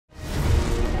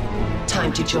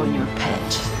time to join your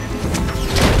pet.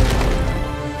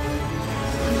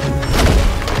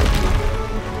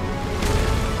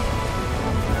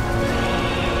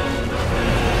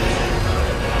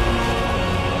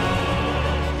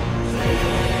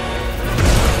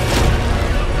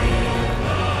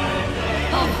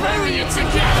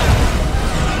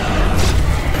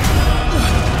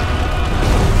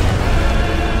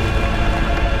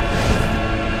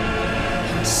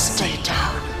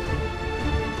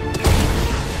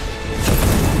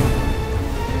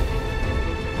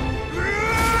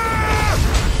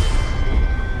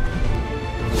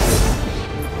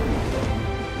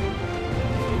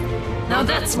 Now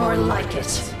that's more like it.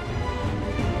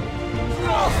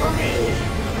 For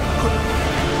me!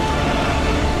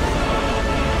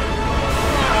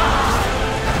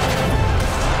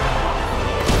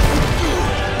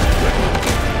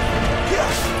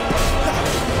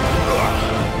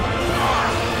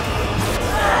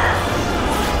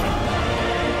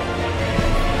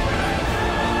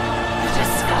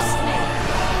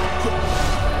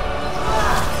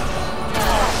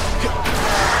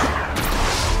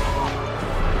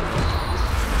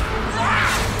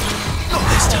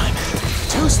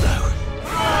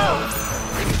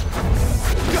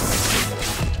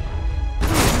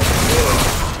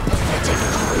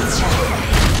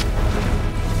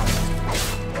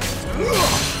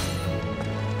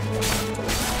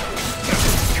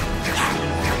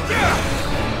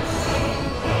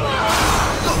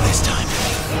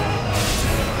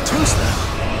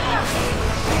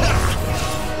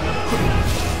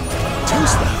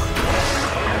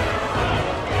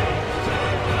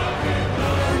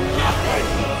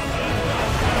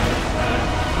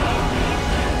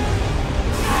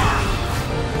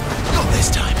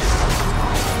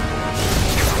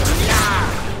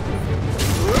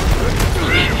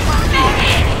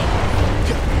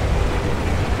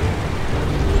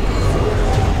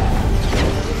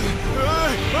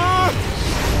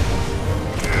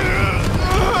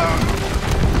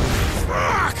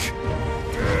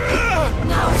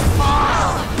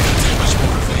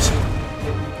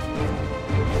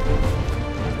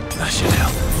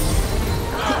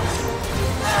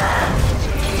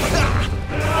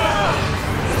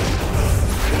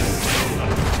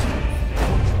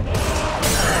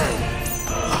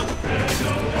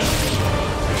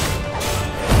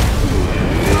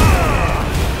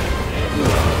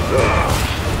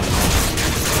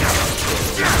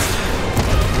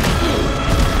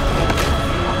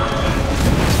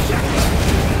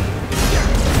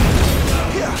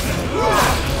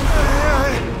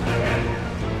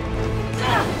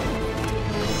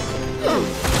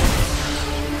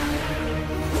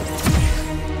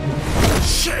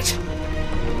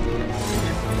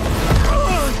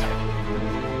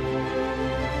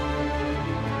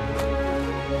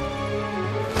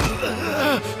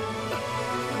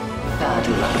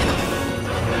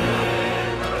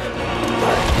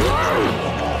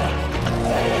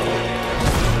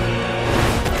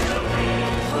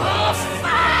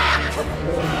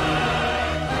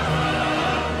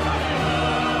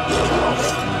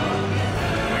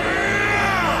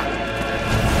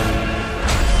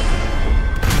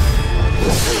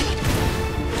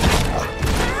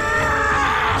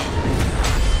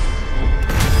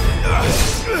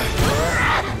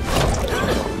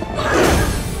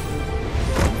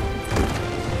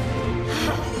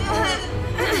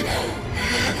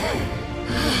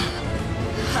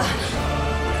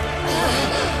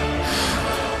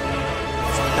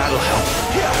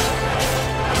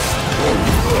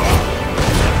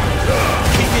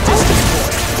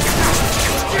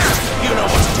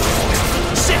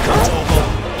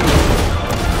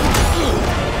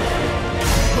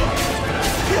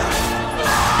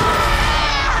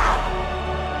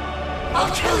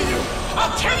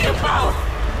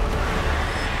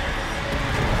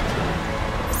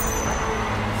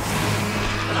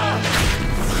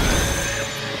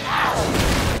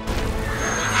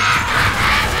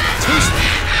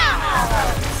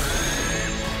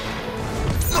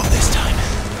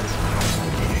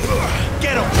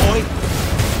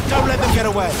 Don't let them get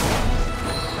away.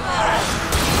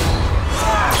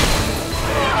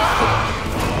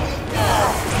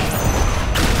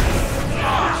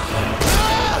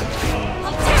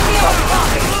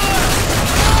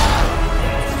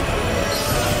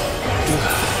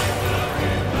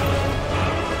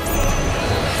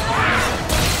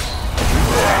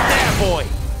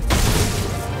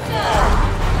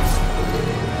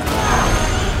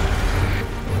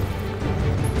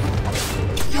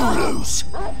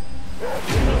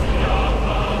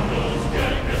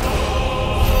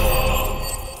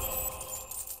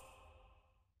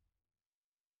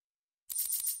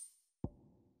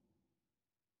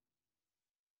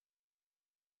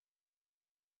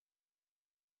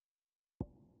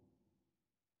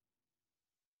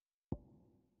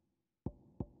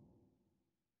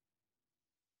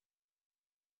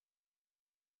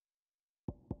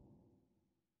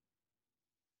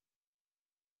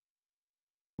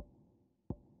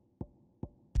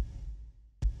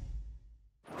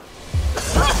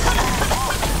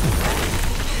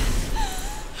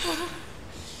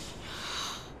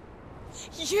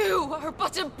 You are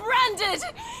but a branded...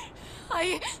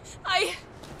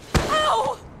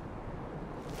 How?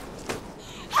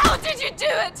 How did you do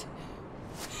it?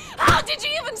 How did you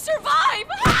even survive?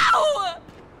 How?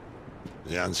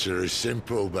 The answer is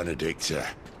simple, Benedikta.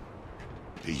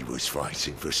 He was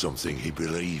fighting for something he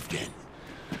believed in.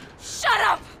 Shut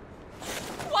up!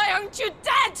 Why aren't you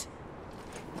dead?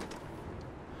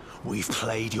 We've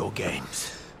played your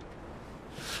games.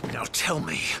 Now tell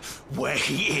me where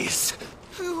he is.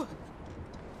 Who?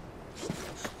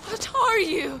 What are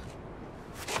you?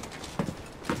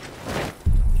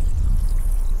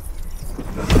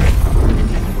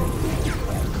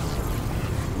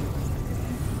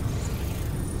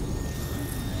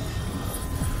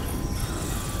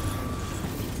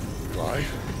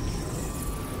 Clive?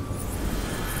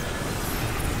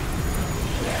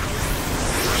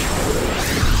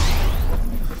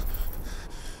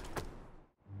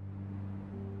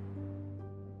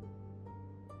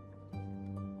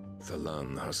 The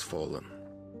land has fallen.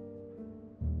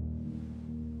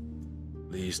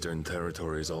 The Eastern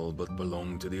Territories all but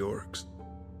belong to the orcs.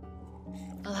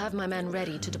 I'll have my men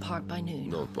ready to depart by noon.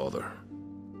 Don't bother.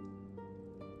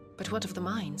 But what of the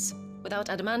mines? Without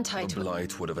adamantite... The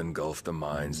blight would have engulfed the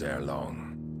mines ere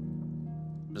long.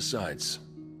 Besides,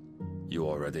 you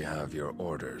already have your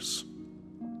orders.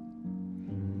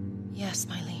 Yes,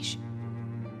 my liege.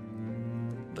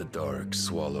 The dark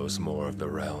swallows more of the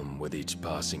realm with each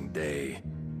passing day.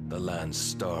 The land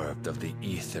starved of the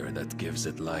ether that gives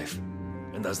it life.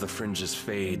 And as the fringes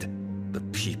fade, the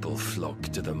people flock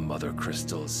to the mother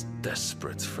crystals,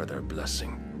 desperate for their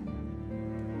blessing.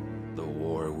 The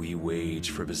war we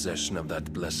wage for possession of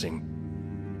that blessing,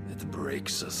 it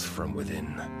breaks us from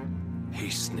within,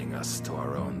 hastening us to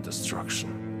our own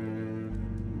destruction.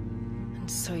 And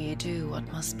so you do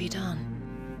what must be done.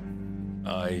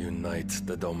 I unite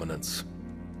the dominants,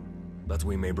 that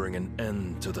we may bring an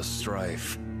end to the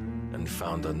strife, and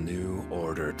found a new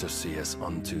order to see us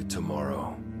unto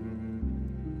tomorrow.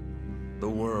 The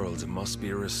world must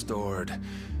be restored,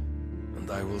 and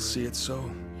I will see it so.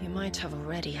 You might have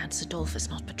already had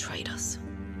Zidolphus not betrayed us.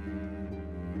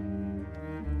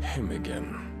 Him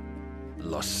again.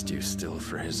 Lust you still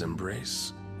for his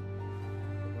embrace?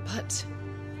 But...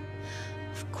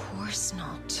 of course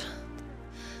not.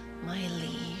 My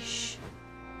liege.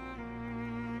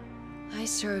 I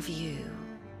serve you,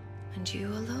 and you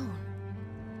alone.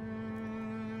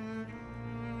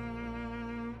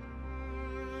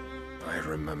 I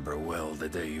remember well the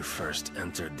day you first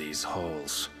entered these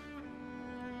halls.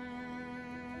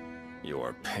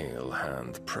 Your pale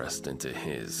hand pressed into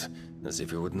his, as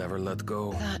if you would never let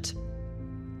go.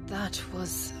 That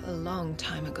was a long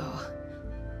time ago.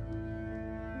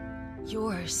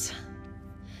 Yours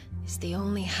is the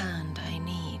only hand I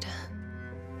need.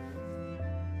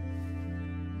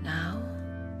 Now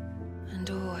and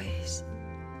always.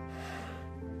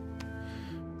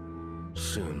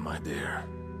 Soon, my dear.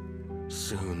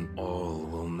 Soon all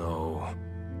will know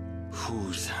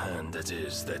whose hand it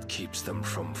is that keeps them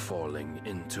from falling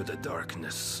into the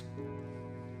darkness.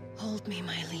 Hold me,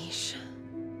 my liege.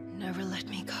 Never let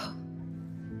me go.